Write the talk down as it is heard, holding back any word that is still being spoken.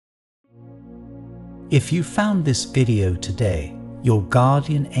If you found this video today, your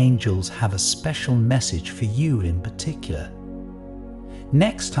guardian angels have a special message for you in particular.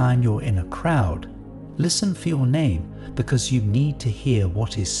 Next time you're in a crowd, listen for your name because you need to hear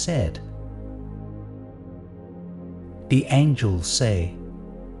what is said. The angels say,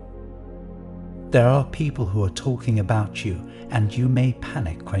 "There are people who are talking about you, and you may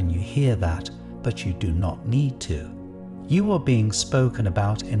panic when you hear that, but you do not need to. You are being spoken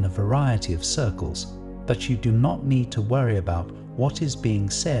about in a variety of circles, but you do not need to worry about what is being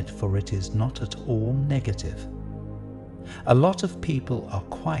said, for it is not at all negative. A lot of people are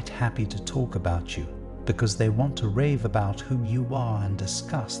quite happy to talk about you because they want to rave about who you are and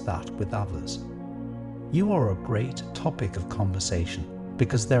discuss that with others. You are a great topic of conversation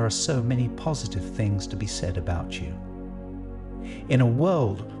because there are so many positive things to be said about you. In a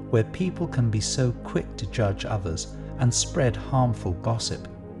world where people can be so quick to judge others and spread harmful gossip,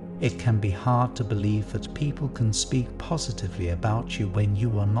 it can be hard to believe that people can speak positively about you when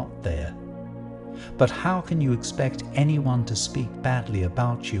you are not there. But how can you expect anyone to speak badly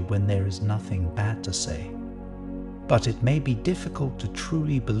about you when there is nothing bad to say? But it may be difficult to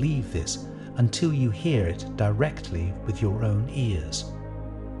truly believe this until you hear it directly with your own ears.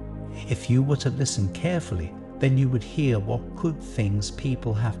 If you were to listen carefully, then you would hear what good things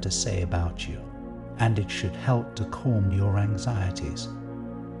people have to say about you, and it should help to calm your anxieties.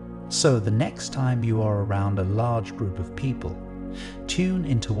 So the next time you are around a large group of people, tune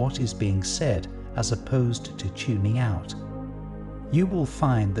into what is being said as opposed to tuning out. You will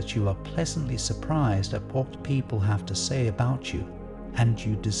find that you are pleasantly surprised at what people have to say about you, and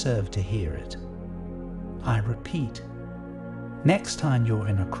you deserve to hear it. I repeat, next time you're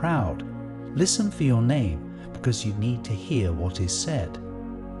in a crowd, listen for your name because you need to hear what is said.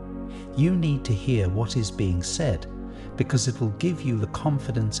 You need to hear what is being said because it will give you the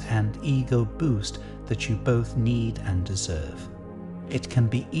confidence and ego boost that you both need and deserve. It can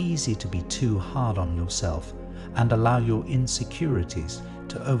be easy to be too hard on yourself and allow your insecurities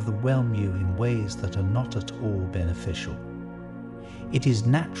to overwhelm you in ways that are not at all beneficial. It is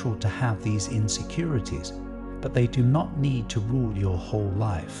natural to have these insecurities, but they do not need to rule your whole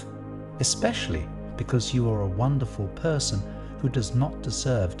life, especially because you are a wonderful person who does not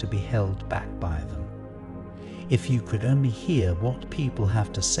deserve to be held back by them. If you could only hear what people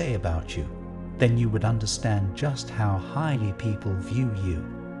have to say about you, then you would understand just how highly people view you.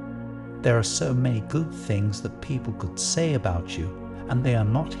 There are so many good things that people could say about you, and they are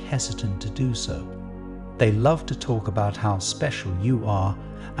not hesitant to do so. They love to talk about how special you are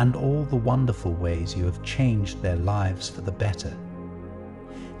and all the wonderful ways you have changed their lives for the better.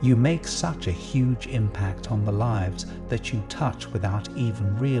 You make such a huge impact on the lives that you touch without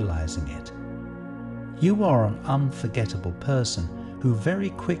even realizing it. You are an unforgettable person who very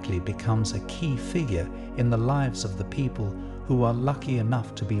quickly becomes a key figure in the lives of the people who are lucky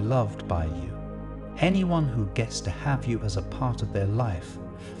enough to be loved by you. Anyone who gets to have you as a part of their life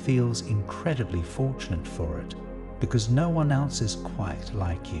feels incredibly fortunate for it, because no one else is quite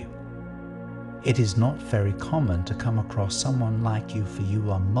like you. It is not very common to come across someone like you, for you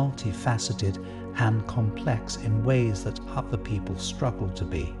are multifaceted and complex in ways that other people struggle to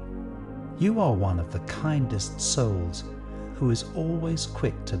be. You are one of the kindest souls who is always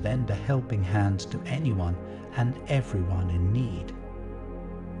quick to lend a helping hand to anyone and everyone in need.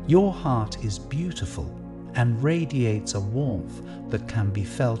 Your heart is beautiful and radiates a warmth that can be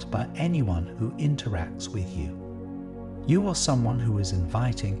felt by anyone who interacts with you. You are someone who is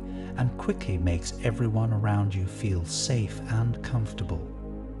inviting and quickly makes everyone around you feel safe and comfortable.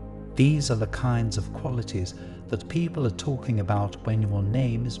 These are the kinds of qualities that people are talking about when your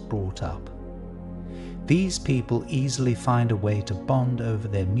name is brought up. These people easily find a way to bond over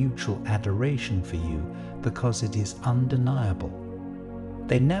their mutual adoration for you because it is undeniable.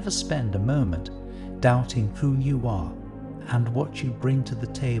 They never spend a moment doubting who you are and what you bring to the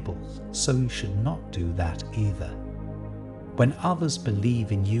table, so you should not do that either. When others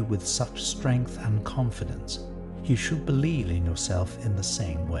believe in you with such strength and confidence, you should believe in yourself in the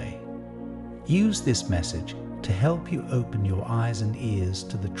same way. Use this message to help you open your eyes and ears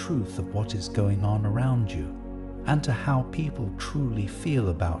to the truth of what is going on around you and to how people truly feel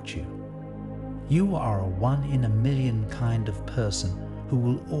about you. You are a 1 in a million kind of person who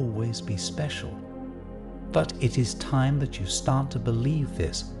will always be special. But it is time that you start to believe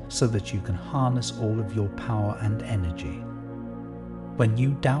this so that you can harness all of your power and energy. When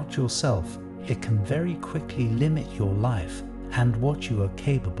you doubt yourself, it can very quickly limit your life and what you are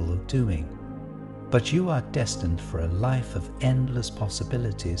capable of doing. But you are destined for a life of endless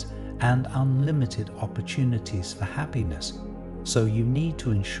possibilities and unlimited opportunities for happiness, so you need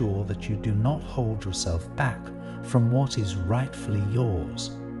to ensure that you do not hold yourself back from what is rightfully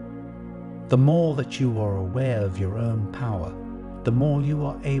yours. The more that you are aware of your own power, the more you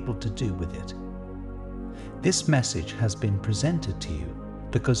are able to do with it. This message has been presented to you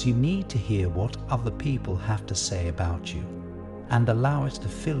because you need to hear what other people have to say about you, and allow it to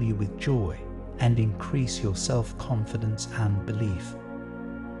fill you with joy and increase your self-confidence and belief.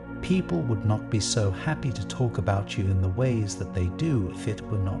 People would not be so happy to talk about you in the ways that they do if it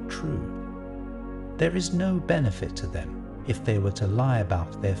were not true. There is no benefit to them if they were to lie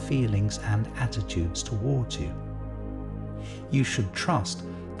about their feelings and attitudes towards you. You should trust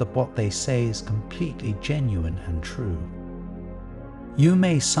that what they say is completely genuine and true. You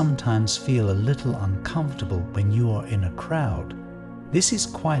may sometimes feel a little uncomfortable when you are in a crowd. This is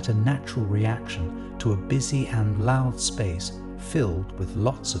quite a natural reaction to a busy and loud space filled with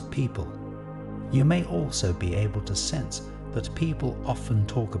lots of people. You may also be able to sense that people often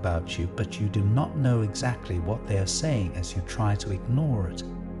talk about you, but you do not know exactly what they are saying as you try to ignore it,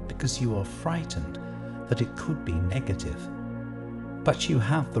 because you are frightened that it could be negative. But you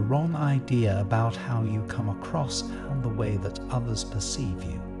have the wrong idea about how you come across and the way that others perceive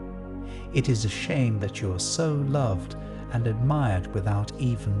you. It is a shame that you are so loved and admired without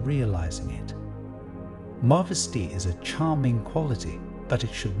even realizing it. Modesty is a charming quality, but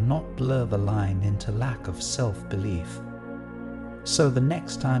it should not blur the line into lack of self-belief. So the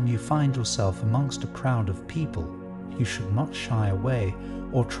next time you find yourself amongst a crowd of people, you should not shy away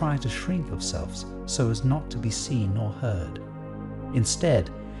or try to shrink yourselves so as not to be seen or heard. Instead,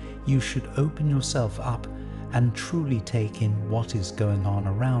 you should open yourself up and truly take in what is going on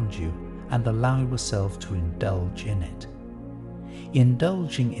around you and allow yourself to indulge in it.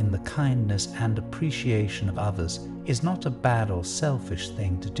 Indulging in the kindness and appreciation of others is not a bad or selfish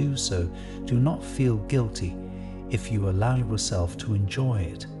thing to do, so do not feel guilty if you allow yourself to enjoy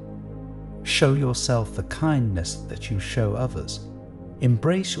it. Show yourself the kindness that you show others.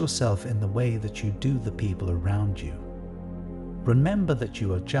 Embrace yourself in the way that you do the people around you. Remember that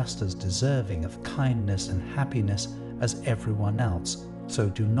you are just as deserving of kindness and happiness as everyone else, so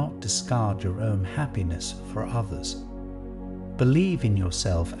do not discard your own happiness for others. Believe in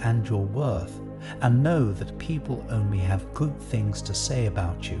yourself and your worth, and know that people only have good things to say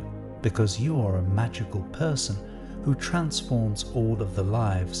about you, because you are a magical person who transforms all of the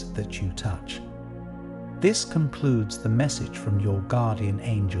lives that you touch. This concludes the message from your guardian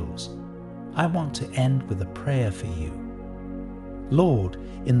angels. I want to end with a prayer for you. Lord,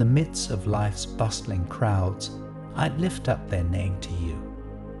 in the midst of life's bustling crowds, I lift up their name to you.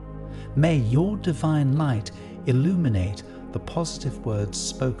 May your divine light illuminate the positive words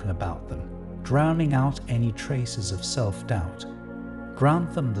spoken about them, drowning out any traces of self-doubt.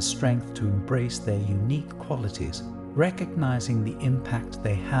 Grant them the strength to embrace their unique qualities, recognizing the impact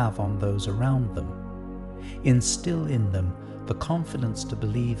they have on those around them. Instill in them the confidence to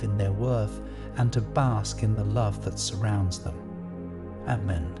believe in their worth and to bask in the love that surrounds them.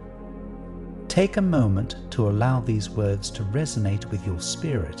 Amen. Take a moment to allow these words to resonate with your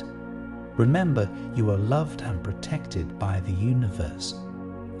spirit. Remember, you are loved and protected by the universe.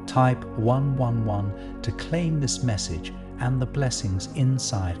 Type 111 to claim this message and the blessings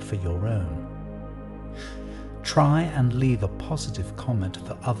inside for your own. Try and leave a positive comment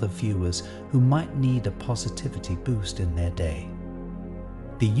for other viewers who might need a positivity boost in their day.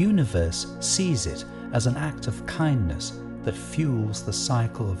 The universe sees it as an act of kindness that fuels the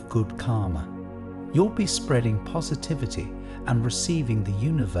cycle of good karma. You'll be spreading positivity and receiving the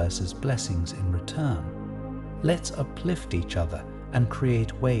universe's blessings in return. Let's uplift each other and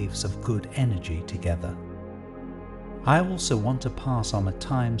create waves of good energy together. I also want to pass on a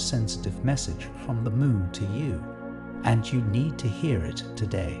time-sensitive message from the moon to you, and you need to hear it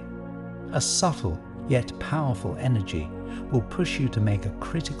today. A subtle yet powerful energy will push you to make a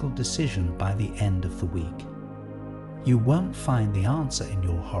critical decision by the end of the week. You won't find the answer in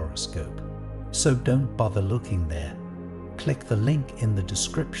your horoscope, so don't bother looking there. Click the link in the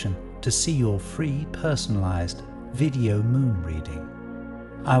description to see your free personalized video moon reading.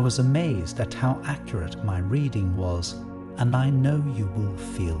 I was amazed at how accurate my reading was, and I know you will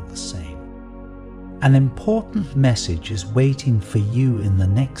feel the same. An important message is waiting for you in the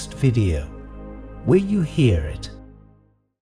next video. Will you hear it?